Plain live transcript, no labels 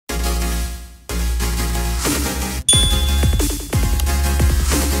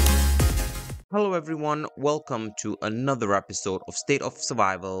Hello everyone, welcome to another episode of State of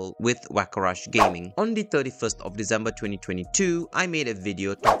Survival with wackoRash Gaming. On the 31st of December 2022, I made a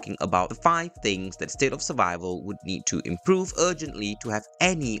video talking about the 5 things that State of Survival would need to improve urgently to have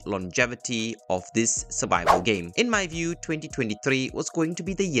any longevity of this survival game. In my view, 2023 was going to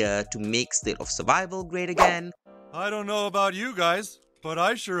be the year to make State of Survival great again. I don't know about you guys, but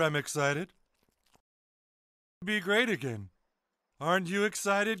I sure am excited. Be great again. Aren't you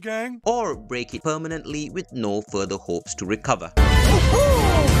excited, gang? Or break it permanently with no further hopes to recover.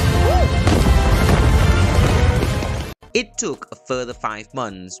 It took a further 5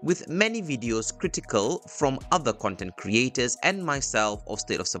 months, with many videos critical from other content creators and myself of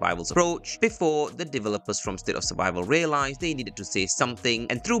State of Survival's approach, before the developers from State of Survival realized they needed to say something,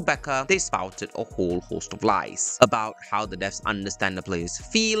 and through Becca, they spouted a whole host of lies about how the devs understand the players'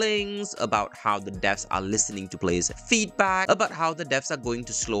 feelings, about how the devs are listening to players' feedback, about how the devs are going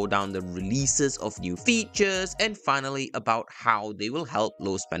to slow down the releases of new features, and finally about how they will help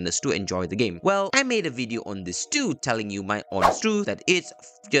low spenders to enjoy the game. Well, I made a video on this too, telling you my honest truth that it's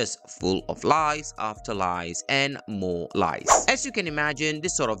just full of lies after lies and more lies. As you can imagine,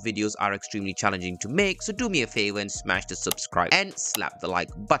 this sort of videos are extremely challenging to make, so do me a favor and smash the subscribe and slap the like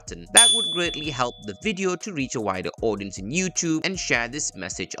button. That would greatly help the video to reach a wider audience in YouTube and share this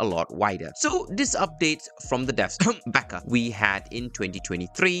message a lot wider. So this updates from the devs Becca we had in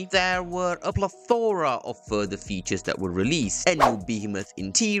 2023. There were a plethora of further features that were released: a new behemoth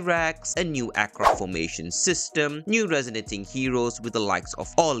in T-Rex, a new aircraft formation system, new resonating heroes with the likes of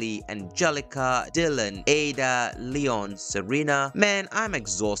Ollie, Angelica, Dylan, Ada, Leon, Serena. Man, I'm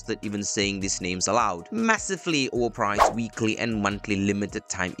exhausted even saying these names aloud. Massively overpriced weekly and monthly limited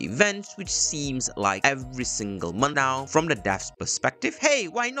time events, which seems like every single month now. From the devs perspective, hey,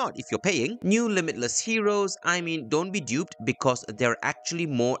 why not if you're paying? New limitless heroes, I mean, don't be duped because they're actually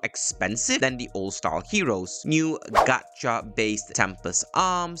more expensive than the old style heroes. New gacha based Tempest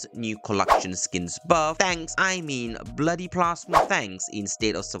arms, new collection skins buff. Thanks, I mean bloody plasma thanks in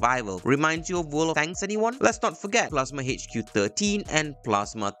State of Survival. Reminds you of World of Tanks, anyone? Let's not forget Plasma HQ 13 and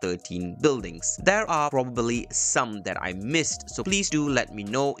Plasma 13 buildings. There are probably some that I missed, so please do let me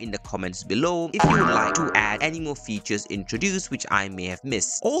know in the comments below if you would like to add any more features introduced which I may have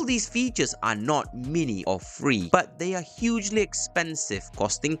missed. All these features are not mini or free, but they are hugely expensive,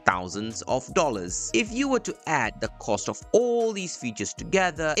 costing thousands of dollars. If you were to add the cost of all these features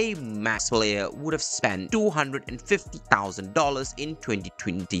together, a max player would have spent $250,000 in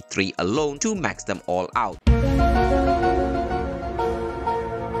 2023 alone to max them all out.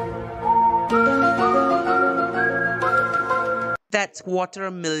 That's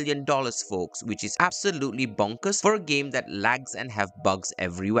 $250,000, folks, which is absolutely bonkers for a game that lags and have bugs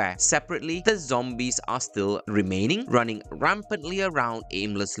everywhere. Separately, the zombies are still remaining, running rampantly around,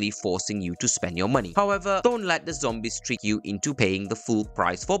 aimlessly forcing you to spend your money. However, don't let the zombies trick you into paying the full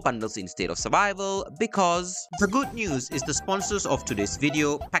price for bundles in State of Survival, because the good news is the sponsors of today's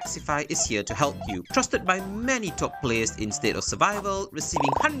video, Paxify, is here to help you. Trusted by many top players in State of Survival,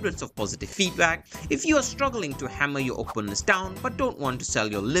 receiving hundreds of positive feedback. If you are struggling to hammer your opponents down but don't want to sell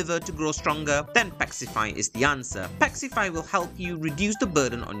your liver to grow stronger, then Paxify is the answer. Paxify will help you reduce the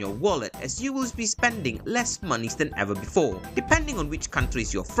burden on your wallet, as you will be spending less money than ever before. Depending on which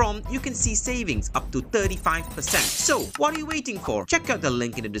countries you're from, you can see savings up to 35%. So what are you waiting for? Check out the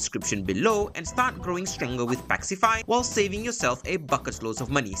link in the description below and start growing stronger with Paxify while saving yourself a bucket loads of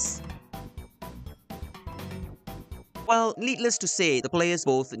monies. Well, needless to say, the players,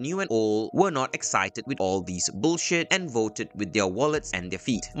 both new and old, were not excited with all these bullshit and voted with their wallets and their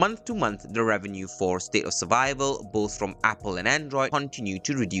feet. Month to month, the revenue for State of Survival, both from Apple and Android, continued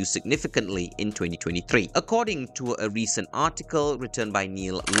to reduce significantly in 2023. According to a recent article written by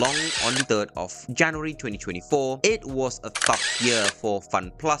Neil Long on the 3rd of January 2024, it was a tough year for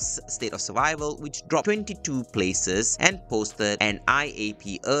FunPlus State of Survival, which dropped 22 places and posted an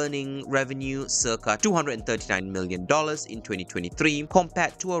IAP earning revenue circa $239 million in 2023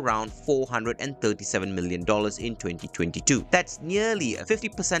 compared to around $437 million in 2022. That's nearly a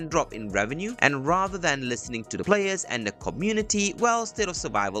 50% drop in revenue, and rather than listening to the players and the community, well, State of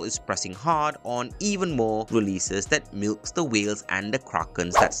Survival is pressing hard on even more releases that milks the whales and the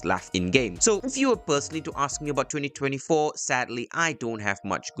krakens that's left in game. So if you were personally to ask me about 2024, sadly I don't have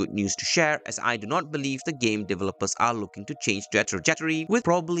much good news to share, as I do not believe the game developers are looking to change their trajectory, with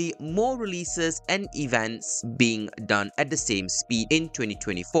probably more releases and events being done at the same speed in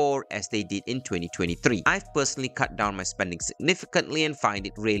 2024 as they did in 2023. I've personally cut down my spending significantly and find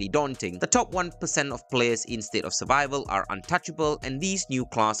it really daunting. The top 1% of players in State of Survival are untouchable, and these new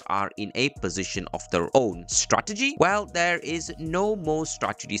class are in a position of their own. Strategy? Well, there is no more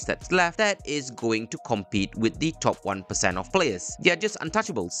strategy sets left that is going to compete with the top 1% of players. They are just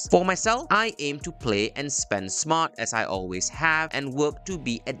untouchables. For myself, I aim to play and spend smart as I always have and work to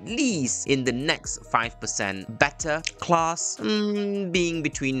be at least in the next 5% better class, being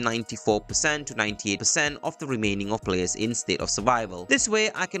between 94% to 98% of the remaining of players in State of Survival. This way,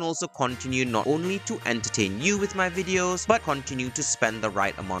 I can also continue not only to entertain you with my videos, but continue to spend the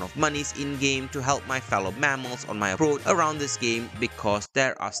right amount of monies in-game to help my fellow mammals on my approach around this game, because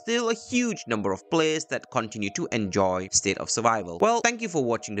there are still a huge number of players that continue to enjoy State of Survival. Well, thank you for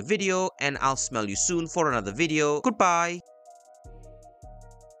watching the video, and I'll smell you soon for another video. Goodbye!